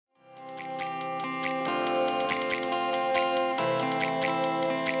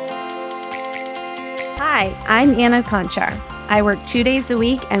Hi, I'm Anna Conchar. I work 2 days a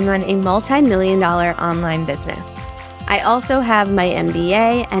week and run a multi-million-dollar online business. I also have my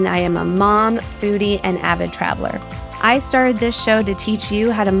MBA, and I am a mom, foodie, and avid traveler. I started this show to teach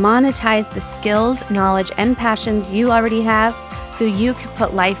you how to monetize the skills, knowledge, and passions you already have so you can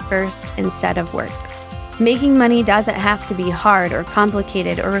put life first instead of work. Making money doesn't have to be hard or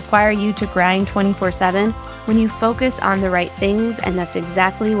complicated or require you to grind 24/7 when you focus on the right things, and that's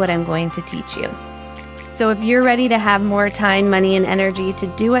exactly what I'm going to teach you. So if you're ready to have more time, money, and energy to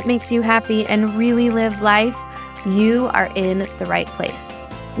do what makes you happy and really live life, you are in the right place.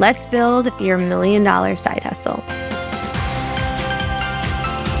 Let's build your $1 million side hustle.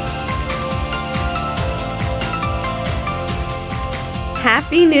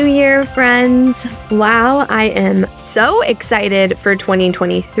 Happy New Year, friends. Wow, I am so excited for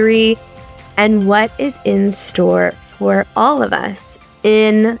 2023 and what is in store for all of us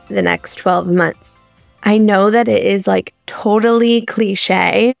in the next 12 months. I know that it is like totally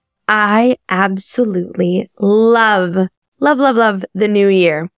cliche. I absolutely love the new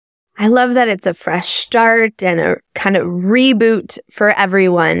year. I love that it's a fresh start and a kind of reboot for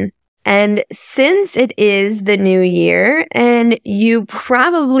everyone. And since it is the new year and you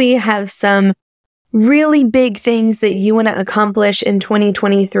probably have some really big things that you want to accomplish in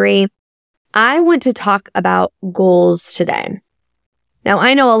 2023, I want to talk about goals today. Now,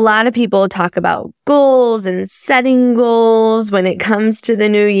 I know a lot of people talk about goals and setting goals when it comes to the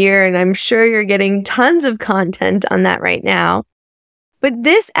new year, and I'm sure you're getting tons of content on that right now. But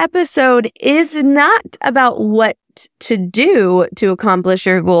this episode is not about what to do to accomplish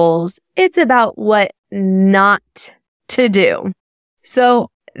your goals. It's about what not to do.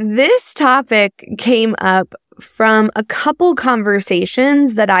 So this topic came up from a couple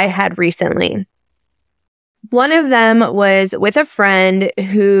conversations that I had recently. One of them was with a friend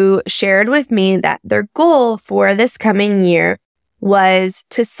who shared with me that their goal for this coming year was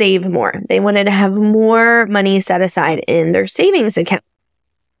to save more. They wanted to have more money set aside in their savings account.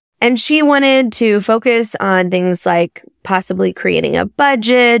 And she wanted to focus on things like possibly creating a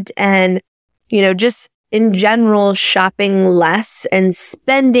budget and, just in general, shopping less and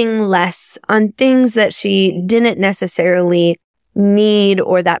spending less on things that she didn't necessarily need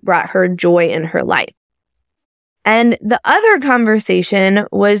or that brought her joy in her life. And the other conversation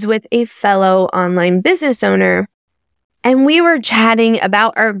was with a fellow online business owner. And we were chatting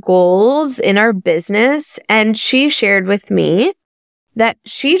about our goals in our business. And she shared with me that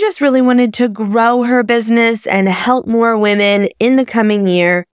she just really wanted to grow her business and help more women in the coming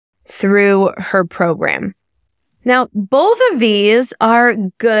year through her program. Now, both of these are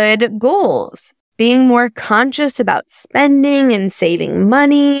good goals. Being more conscious about spending and saving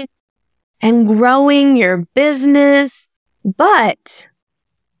money and growing your business. But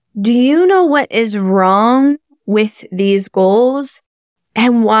do you know what is wrong with these goals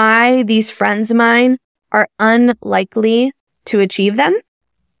and why these friends of mine are unlikely to achieve them?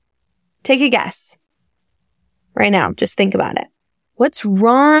 Take a guess. Right now, just think about it. What's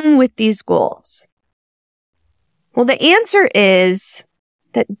wrong with these goals? Well, the answer is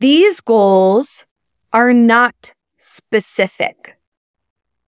that these goals are not specific.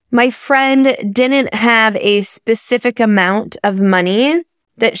 My friend didn't have a specific amount of money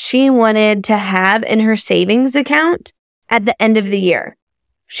that she wanted to have in her savings account at the end of the year.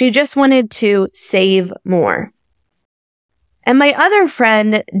 She just wanted to save more. And my other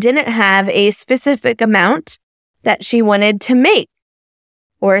friend didn't have a specific amount that she wanted to make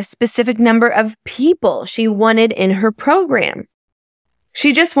or a specific number of people she wanted in her program.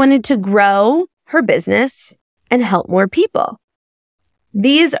 She just wanted to grow her business and help more people.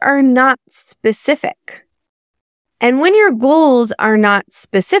 These are not specific. And when your goals are not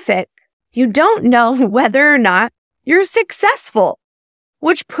specific, you don't know whether or not you're successful,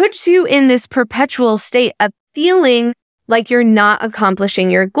 which puts you in this perpetual state of feeling like you're not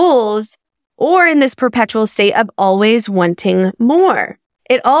accomplishing your goals or in this perpetual state of always wanting more.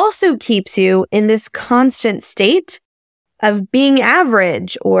 It also keeps you in this constant state of being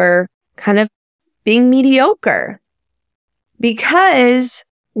average or kind of being mediocre. Because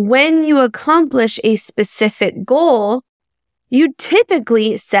when you accomplish a specific goal, you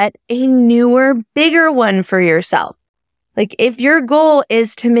typically set a newer, bigger one for yourself. Like if your goal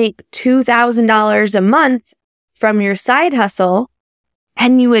is to make $2,000 a month from your side hustle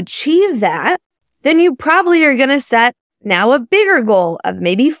and you achieve that, then you probably are going to set now a bigger goal of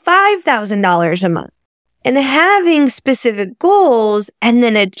maybe $5,000 a month. And having specific goals and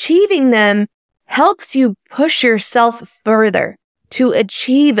then achieving them helps you push yourself further to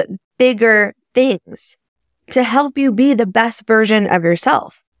achieve bigger things, to help you be the best version of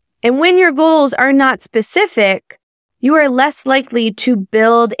yourself. And when your goals are not specific, you are less likely to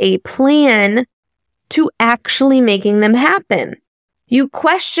build a plan to actually making them happen. You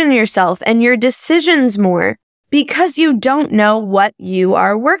question yourself and your decisions more because you don't know what you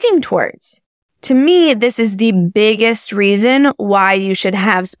are working towards. To me, this is the biggest reason why you should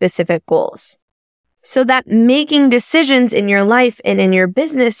have specific goals, so that making decisions in your life and in your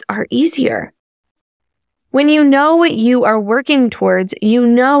business are easier. When you know what you are working towards, you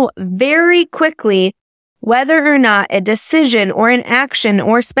know very quickly whether or not a decision or an action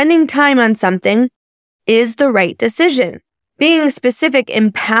or spending time on something is the right decision. Being specific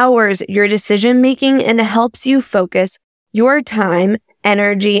empowers your decision making and helps you focus your time,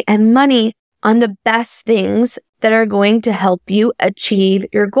 energy, and money on the best things that are going to help you achieve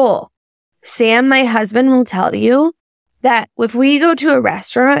your goal. Sam, my husband, will tell you that if we go to a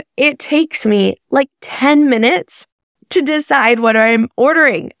restaurant, it takes me like 10 minutes to decide what I'm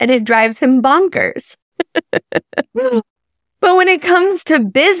ordering, and it drives him bonkers. But when it comes to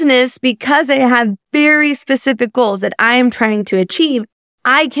business, because I have very specific goals that I am trying to achieve,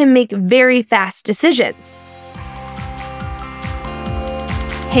 I can make very fast decisions.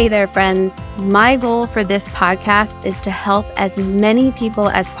 Hey there, friends. My goal for this podcast is to help as many people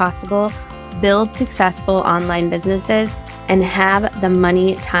as possible build successful online businesses and have the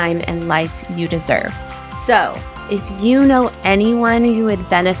money, time, and life you deserve. So, if you know anyone who would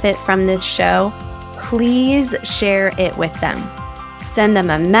benefit from this show, please share it with them. Send them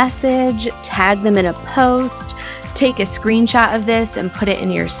a message, tag them in a post, take a screenshot of this and put it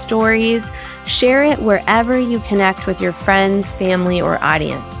in your stories. Share it wherever you connect with your friends, family, or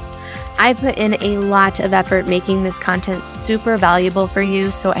audience. I put in a lot of effort making this content super valuable for you,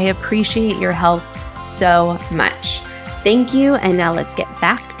 so I appreciate your help so much. Thank you, and now let's get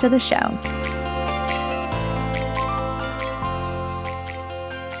back to the show.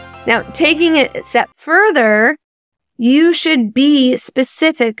 Now, taking it a step further, you should be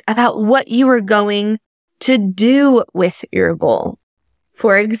specific about what you are going to do with your goal.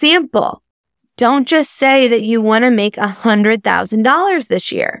 For example, don't just say that you want to make $100,000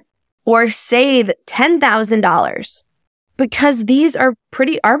 this year or save $10,000, because these are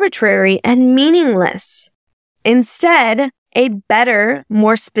pretty arbitrary and meaningless. Instead, a better,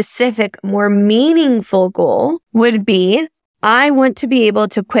 more specific, more meaningful goal would be, I want to be able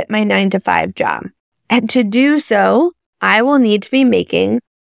to quit my 9-to-5 job. And to do so, I will need to be making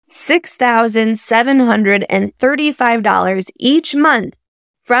 $6,735 each month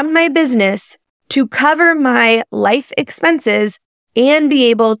from my business to cover my life expenses and be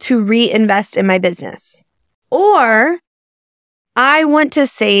able to reinvest in my business. Or I want to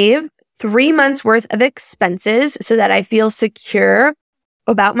save 3 months worth of expenses so that I feel secure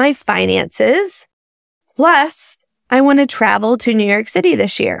about my finances. Plus, I want to travel to New York City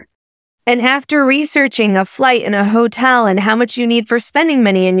this year. And after researching a flight and a hotel and how much you need for spending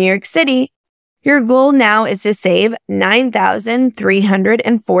money in New York City, your goal now is to save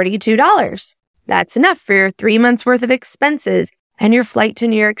 $9,342. That's enough for your 3 months worth of expenses and your flight to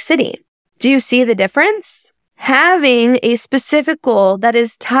New York City. Do you see the difference? Having a specific goal that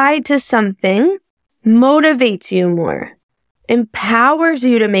is tied to something motivates you more, empowers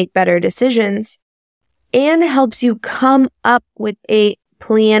you to make better decisions, and helps you come up with a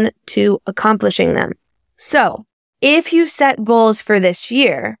plan to accomplishing them. So, if you set goals for this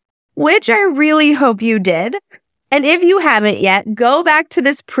year, which I really hope you did, and if you haven't yet, go back to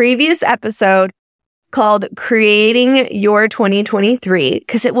this previous episode called Creating Your 2023,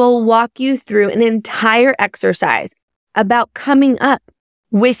 because it will walk you through an entire exercise about coming up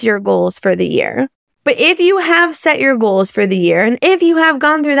with your goals for the year. But if you have set your goals for the year, and if you have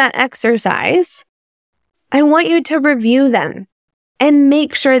gone through that exercise, I want you to review them and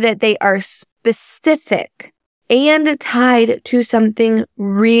make sure that they are specific and tied to something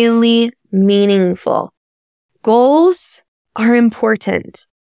really meaningful. Goals are important.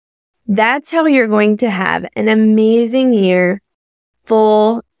 That's how you're going to have an amazing year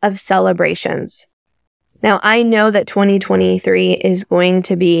full of celebrations. Now, I know that 2023 is going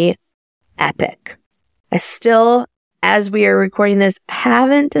to be epic. I still, as we are recording this,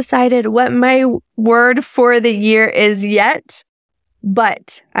 haven't decided what my word for the year is yet,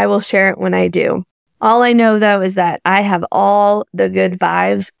 but I will share it when I do. All I know, though, is that I have all the good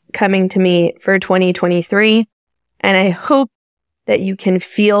vibes coming to me for 2023, and I hope that you can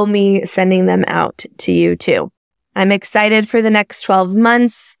feel me sending them out to you too. I'm excited for the next 12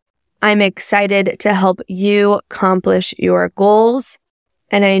 months. I'm excited to help you accomplish your goals,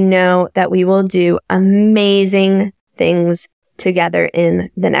 and I know that we will do amazing things together in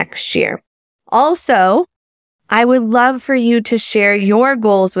the next year. Also, I would love for you to share your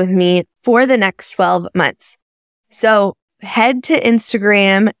goals with me for the next 12 months. So head to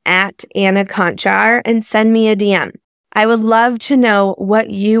Instagram at Anna Conchar and send me a DM. I would love to know what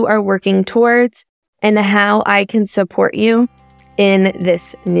you are working towards and how I can support you in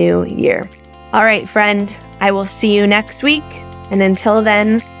this new year. All right, friend, I will see you next week. And until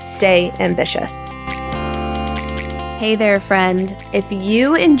then, stay ambitious. Hey there, friend. If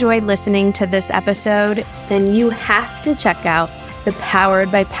you enjoyed listening to this episode, then you have to check out the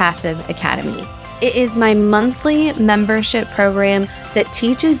Powered by Passive Academy. It is my monthly membership program that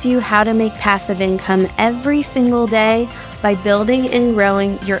teaches you how to make passive income every single day by building and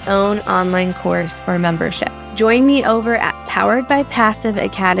growing your own online course or membership. Join me over at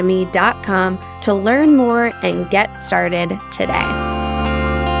poweredbypassiveacademy.com to learn more and get started today.